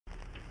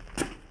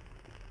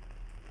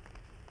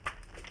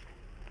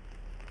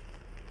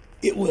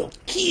It will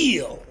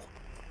kill.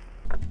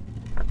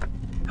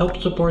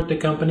 Help support the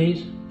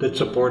companies that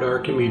support our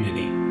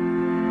community.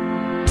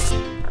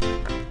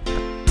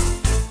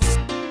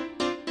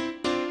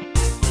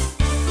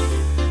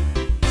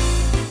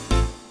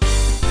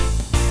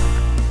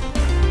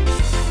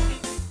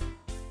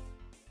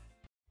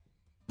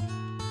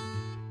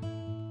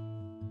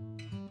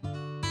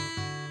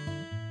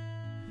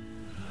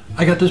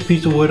 I got this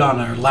piece of wood on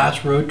our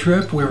last road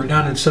trip. We were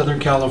down in Southern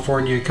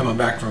California coming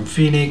back from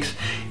Phoenix,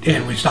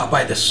 and we stopped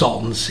by the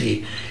Salton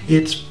Sea.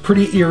 It's a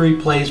pretty eerie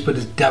place, but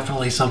it's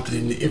definitely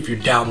something, if you're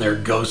down there,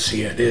 go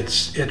see it.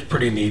 It's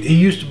pretty neat. It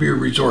used to be a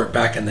resort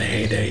back in the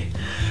heyday.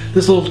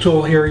 This little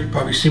tool here, you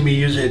probably see me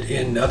use it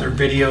in other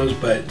videos,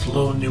 but it's a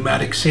little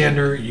pneumatic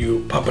sander.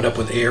 You pump it up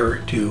with air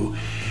to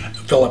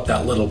fill up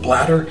that little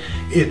bladder.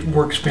 It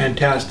works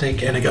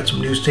fantastic, and I got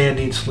some new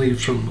sanding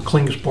sleeves from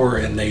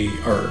Klingspor, and they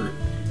are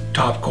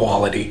top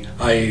quality.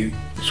 I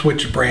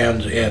switched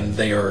brands and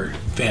they are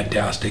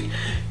fantastic.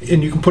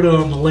 And you can put it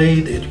on the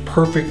lathe. It's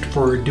perfect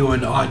for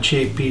doing odd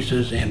shaped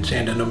pieces and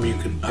sanding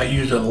them. I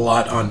use it a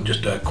lot on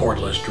just a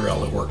cordless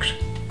drill. It works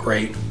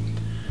great.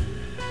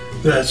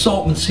 The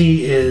Salton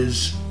Sea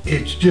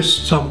it's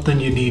just something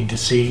you need to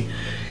see.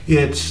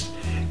 It's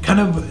kind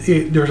of,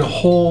 there's a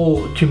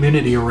whole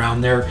community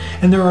around there,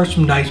 and there are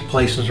some nice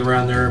places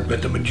around there,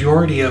 but the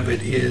majority of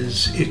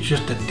it's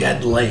just a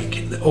dead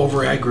lake. The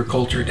over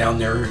agriculture down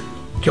there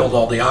killed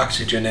all the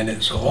oxygen in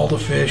it, so all the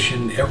fish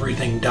and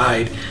everything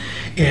died,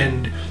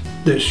 and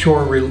the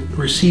shore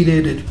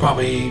receded. It's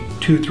probably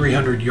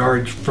 200-300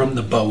 yards from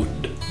the boat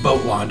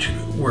launch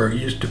where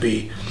it used to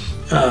be,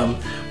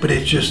 but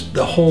it's just,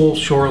 the whole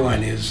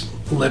shoreline is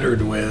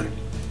littered with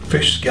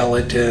fish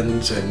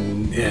skeletons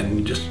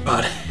and just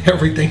about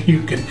everything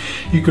you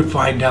could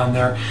find down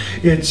there.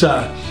 It's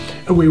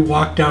we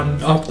walked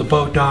down off the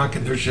boat dock,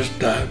 and there's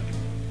just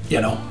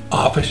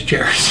office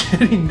chairs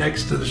sitting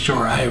next to the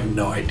shore. I have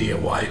no idea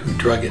who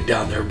drug it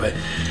down there, but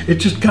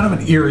it's just kind of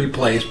an eerie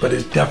place. But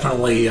it's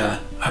definitely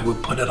I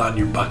would put it on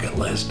your bucket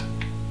list.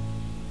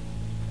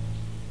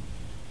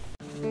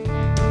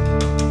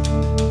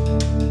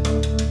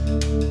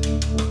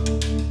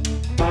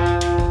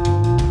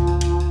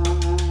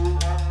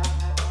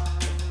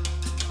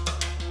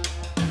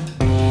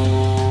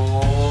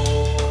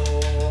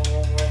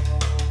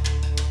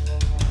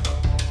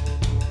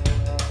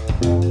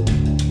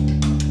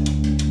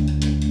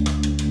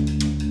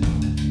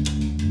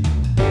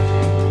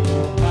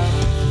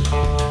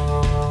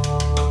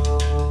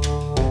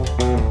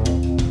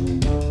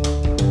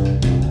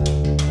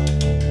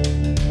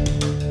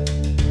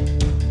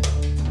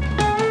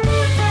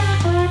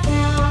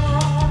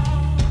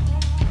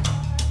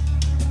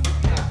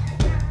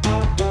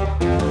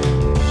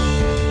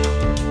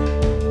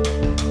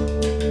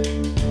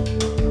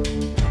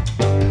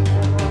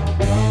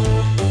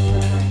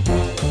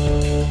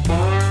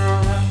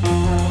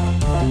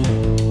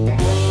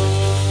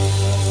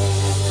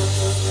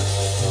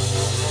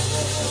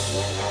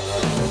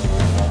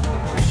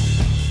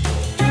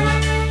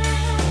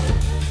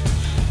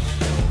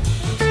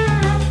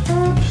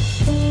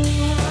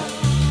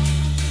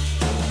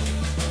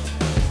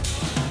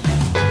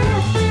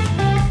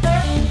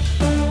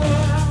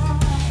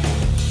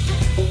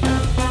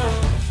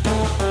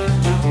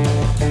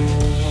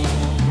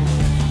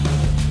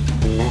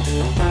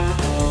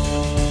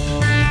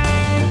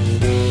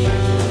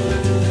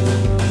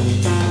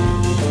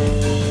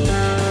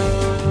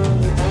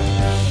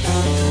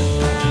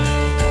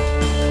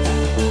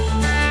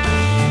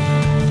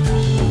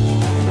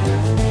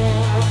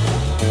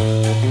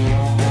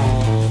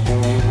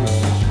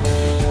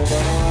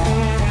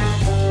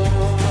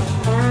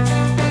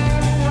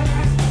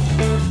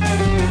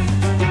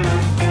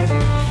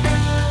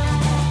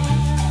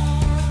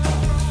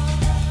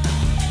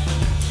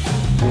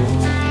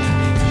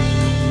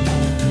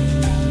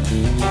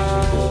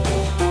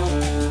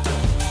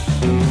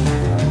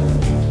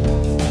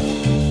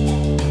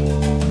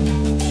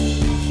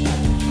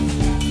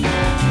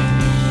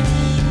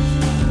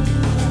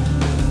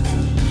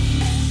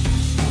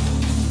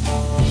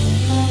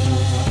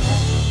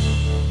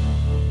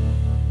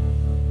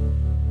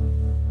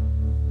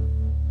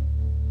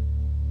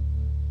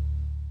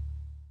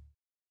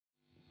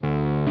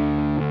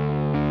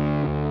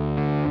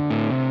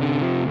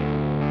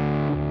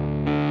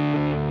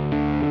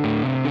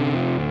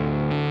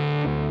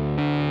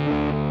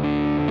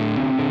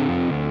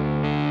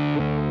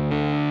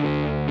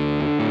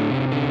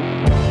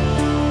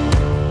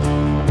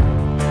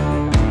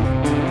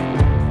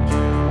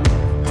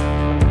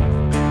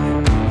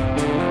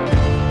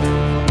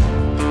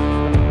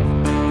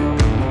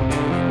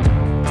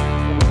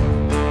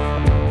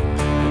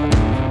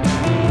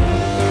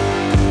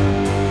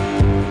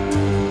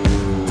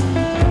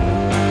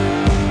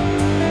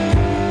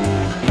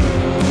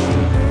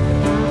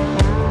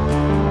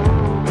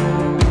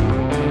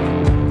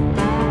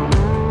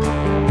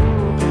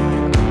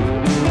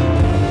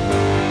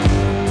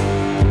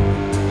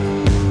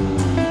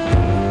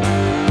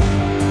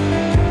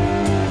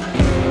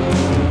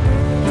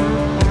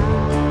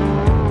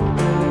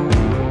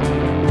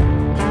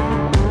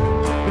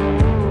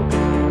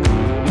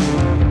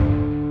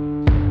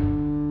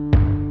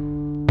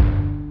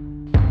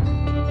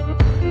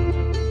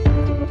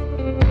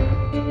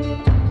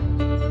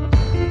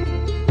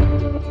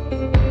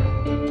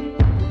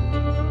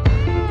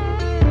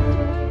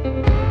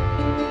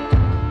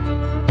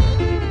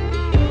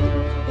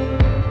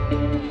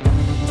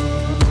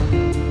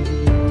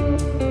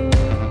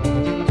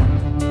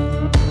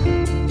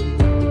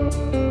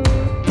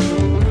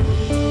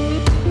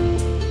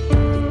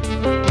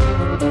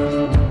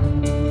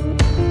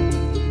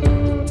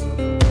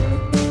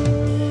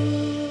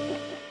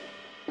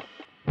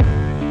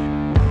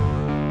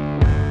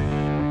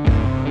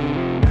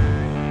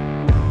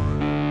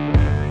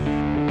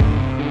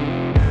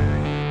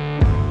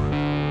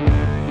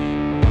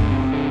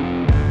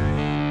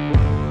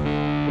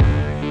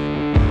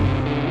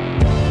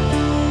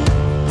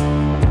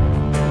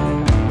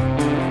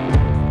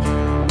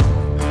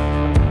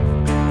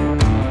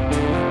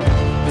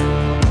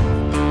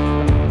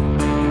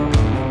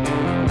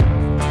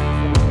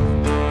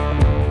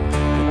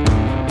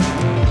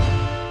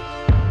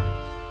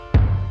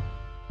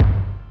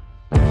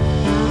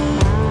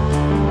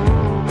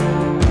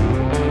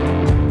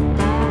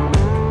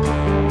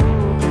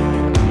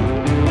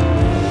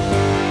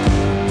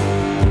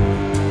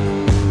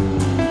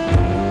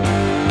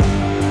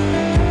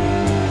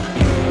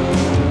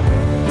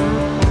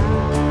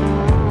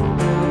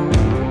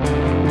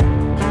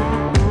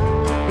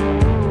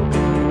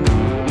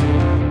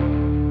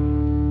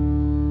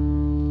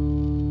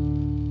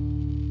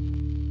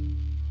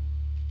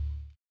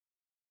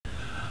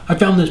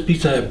 found this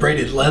piece of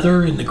braided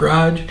leather in the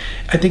garage.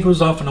 I think it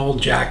was off an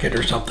old jacket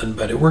or something,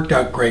 but it worked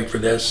out great for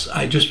this.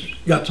 I just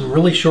got some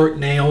really short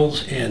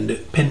nails and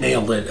pin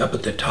nailed it up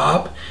at the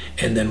top,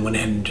 and then went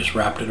ahead and just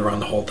wrapped it around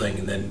the whole thing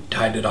and then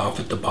tied it off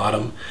at the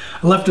bottom.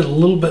 I left it a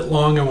little bit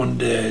long. I wanted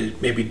to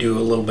maybe do a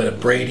little bit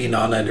of braiding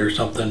on it or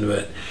something,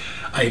 but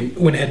I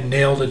went ahead and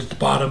nailed it at the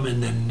bottom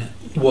and then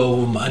wove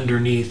them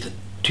underneath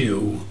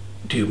to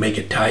make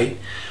it tight.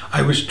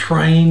 I was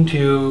trying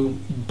to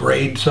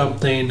braid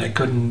something. I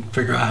couldn't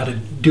figure out how to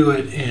do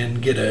it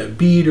and get a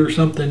bead or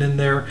something in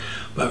there.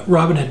 But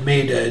Robin had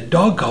made a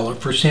dog collar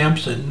for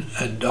Samson,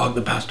 a dog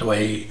that passed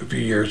away a few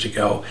years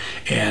ago.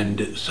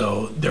 And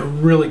so they're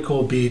really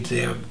cool beads.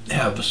 They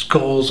have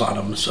skulls on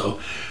them.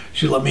 So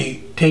she let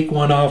me take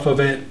one off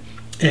of it.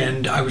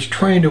 And I was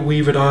trying to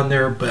weave it on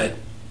there, but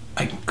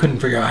I couldn't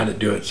figure out how to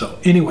do it. So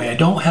anyway, I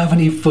don't have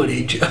any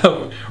footage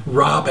of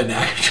Robin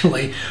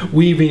actually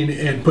weaving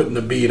and putting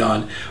the bead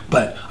on,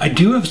 but I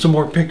do have some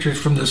more pictures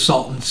from the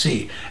Salton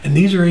Sea, and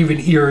these are even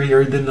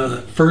eerier than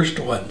the first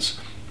ones.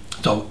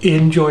 So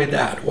enjoy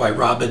that. Why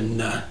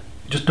Robin,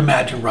 just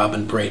imagine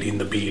Robin braiding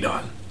the bead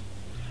on.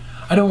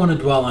 I don't want to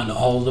dwell on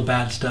all the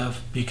bad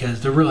stuff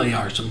because there really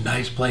are some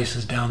nice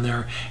places down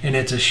there, and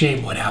it's a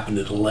shame what happened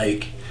to the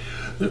lake.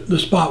 The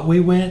spot we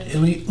went,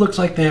 it looks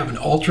like they have an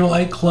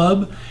ultralight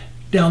club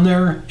down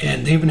there,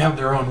 and they even have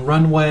their own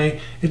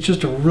runway. It's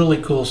just a really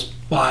cool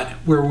spot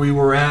where we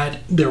were at.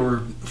 There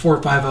were 4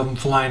 or 5 of them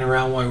flying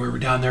around while we were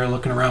down there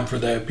looking around for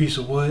the piece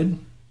of wood.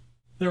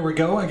 There we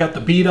go. I got the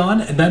bead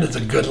on, and that is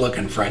a good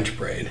looking French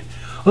braid.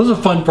 It was a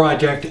fun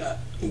project.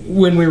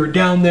 When we were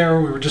down there,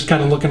 we were just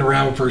kind of looking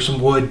around for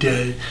some wood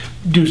to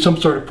do some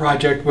sort of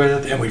project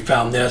with, and we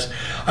found this.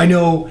 I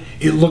know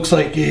it looks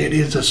like it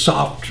is a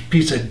soft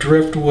piece of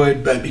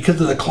driftwood, but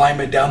because of the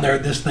climate down there,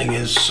 this thing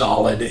is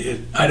solid.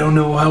 I don't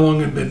know how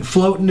long it had been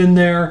floating in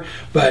there,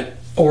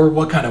 or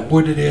what kind of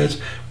wood it is,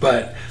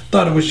 but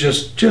thought it was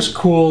just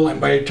cool.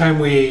 And by the time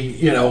we,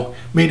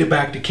 made it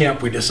back to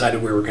camp, we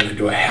decided we were going to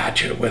do a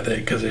hatchet with it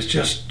because it's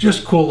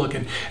just cool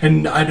looking.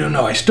 And I don't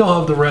know, I still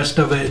have the rest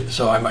of it,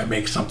 so I might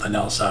make something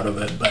else out of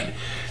it. But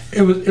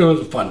it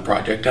was a fun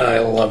project. I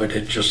love it.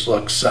 It just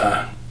looks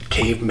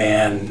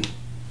caveman,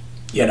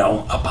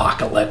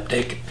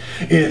 apocalyptic.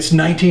 It's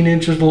 19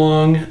 inches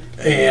long,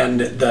 and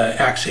the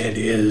axe head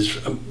is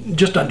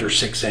just under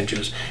 6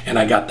 inches. And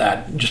I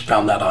just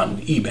found that on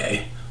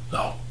eBay.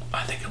 So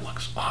I think it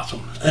looks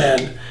awesome.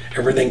 And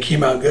everything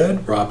came out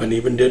good. Robin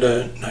even did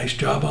a nice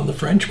job on the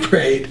French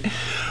braid.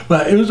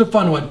 But it was a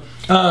fun one.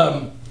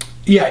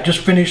 Yeah, I just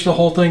finished the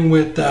whole thing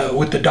with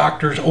the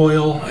doctor's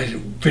oil. I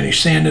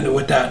finished sanding it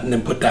with that and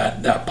then put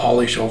that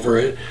polish over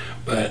it.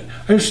 But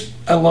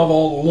I love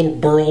all the little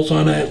burls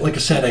on it. Like I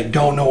said, I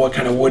don't know what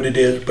kind of wood it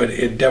is, but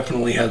it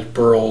definitely has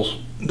burls.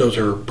 Those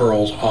are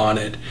burls on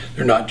it.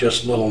 They're not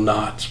just little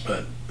knots,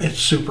 but it's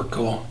super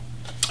cool.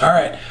 All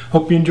right,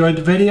 hope you enjoyed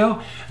the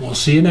video, and we'll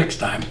see you next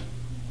time.